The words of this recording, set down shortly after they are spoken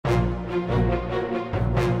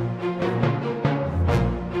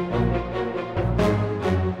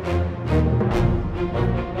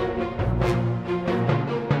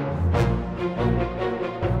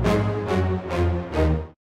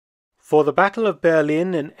For the Battle of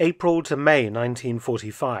Berlin in April to May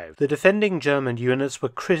 1945, the defending German units were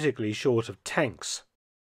critically short of tanks.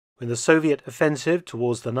 When the Soviet offensive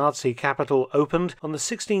towards the Nazi capital opened on the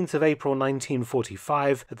 16th of April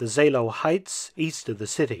 1945 at the Seelow Heights, east of the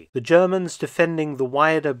city, the Germans defending the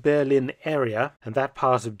wider Berlin area and that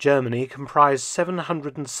part of Germany comprised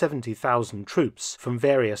 770,000 troops from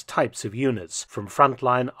various types of units, from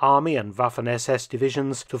frontline army and Waffen-SS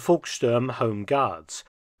divisions to Volkssturm Home Guards,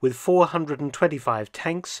 with 425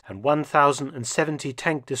 tanks and 1,070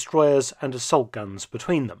 tank destroyers and assault guns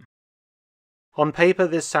between them. On paper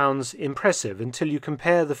this sounds impressive until you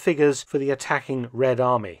compare the figures for the attacking Red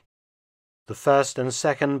Army. The 1st and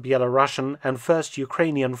 2nd Belarusian and 1st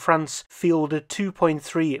Ukrainian fronts fielded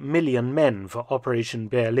 2.3 million men for Operation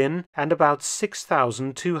Berlin and about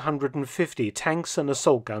 6,250 tanks and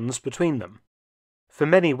assault guns between them. For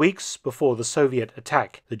many weeks before the Soviet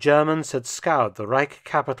attack, the Germans had scoured the Reich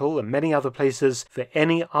capital and many other places for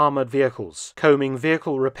any armoured vehicles, combing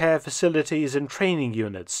vehicle repair facilities and training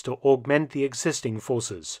units to augment the existing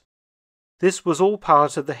forces. This was all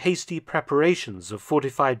part of the hasty preparations of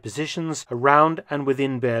fortified positions around and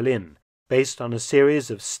within Berlin, based on a series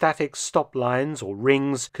of static stop lines or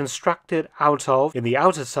rings constructed out of, in the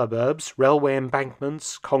outer suburbs, railway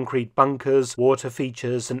embankments, concrete bunkers, water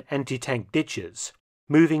features and anti-tank ditches,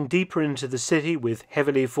 moving deeper into the city with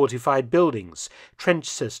heavily fortified buildings, trench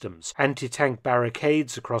systems, anti-tank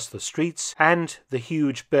barricades across the streets, and the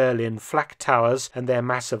huge Berlin flak towers and their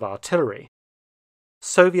massive artillery.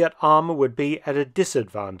 Soviet armour would be at a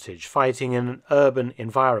disadvantage fighting in an urban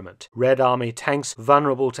environment, Red Army tanks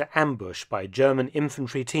vulnerable to ambush by German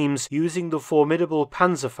infantry teams using the formidable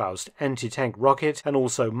Panzerfaust anti-tank rocket and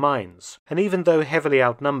also mines. And even though heavily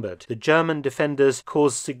outnumbered, the German defenders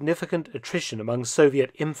caused significant attrition among Soviet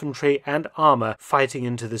infantry and armour fighting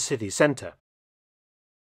into the city centre.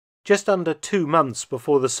 Just under 2 months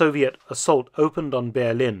before the Soviet assault opened on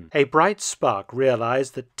Berlin, a bright spark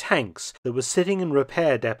realized that tanks that were sitting in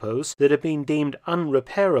repair depots that had been deemed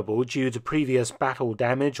unrepairable due to previous battle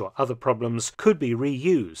damage or other problems could be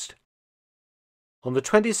reused. On the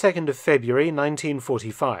 22nd of February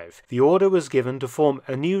 1945, the order was given to form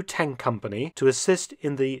a new tank company to assist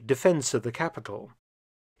in the defense of the capital.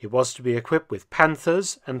 It was to be equipped with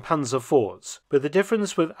Panthers and Panzer IVs, but the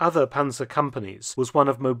difference with other panzer companies was one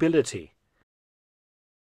of mobility.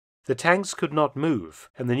 The tanks could not move,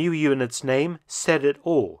 and the new unit's name said it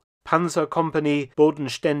all: Panzer Company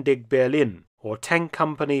Bodenständig Berlin, or Tank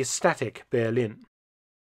Company Static Berlin.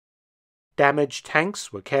 Damaged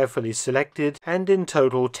tanks were carefully selected, and in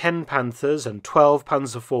total 10 Panthers and 12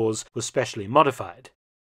 Panzer IVs were specially modified.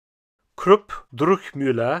 Krupp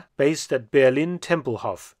Druckmüller, based at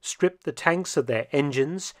Berlin-Tempelhof, stripped the tanks of their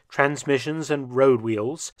engines, transmissions and road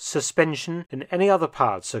wheels, suspension and any other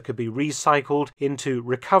parts that could be recycled into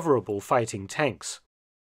recoverable fighting tanks.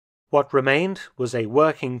 What remained was a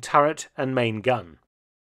working turret and main gun.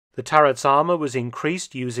 The turret's armour was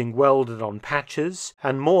increased using welded-on patches,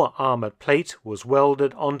 and more armoured plate was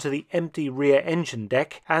welded onto the empty rear engine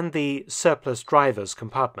deck and the surplus driver's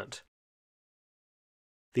compartment.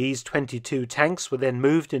 These 22 tanks were then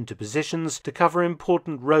moved into positions to cover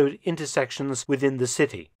important road intersections within the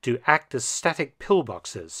city, to act as static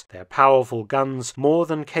pillboxes, their powerful guns more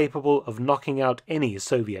than capable of knocking out any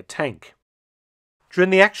Soviet tank. During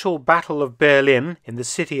the actual Battle of Berlin, in the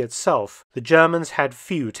city itself, the Germans had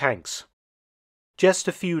few tanks. Just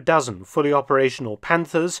a few dozen fully operational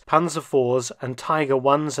Panthers, Panzer IVs and Tiger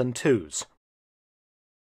Is and IIs.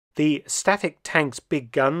 The static tank's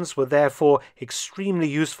big guns were therefore extremely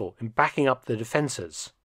useful in backing up the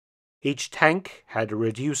defences. Each tank had a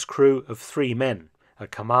reduced crew of 3 men, a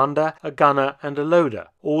commander, a gunner and a loader,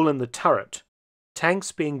 all in the turret,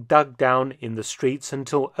 tanks being dug down in the streets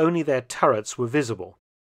until only their turrets were visible.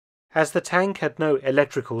 As the tank had no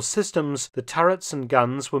electrical systems, the turrets and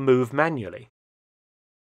guns were moved manually.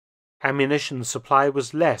 Ammunition supply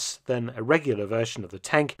was less than a regular version of the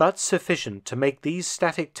tank, but sufficient to make these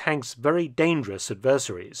static tanks very dangerous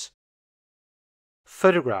adversaries.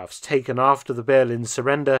 Photographs taken after the Berlin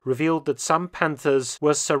surrender revealed that some Panthers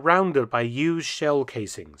were surrounded by used shell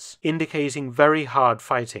casings, indicating very hard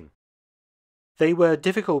fighting. They were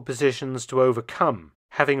difficult positions to overcome,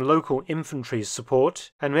 having local infantry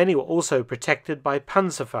support, and many were also protected by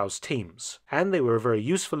Panzerfaust teams, and they were a very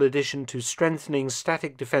useful addition to strengthening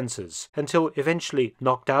static defences, until eventually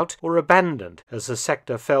knocked out or abandoned as the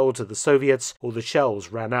sector fell to the Soviets or the shells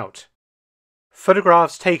ran out.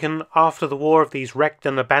 Photographs taken after the war of these wrecked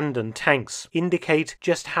and abandoned tanks indicate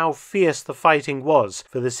just how fierce the fighting was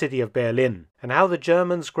for the city of Berlin, and how the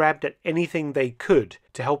Germans grabbed at anything they could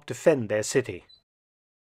to help defend their city.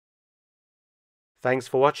 Thanks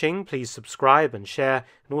for watching, please subscribe and share,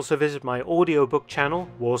 and also visit my audiobook channel,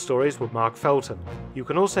 War Stories with Mark Felton. You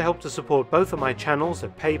can also help to support both of my channels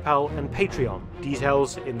at PayPal and Patreon,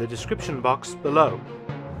 details in the description box below.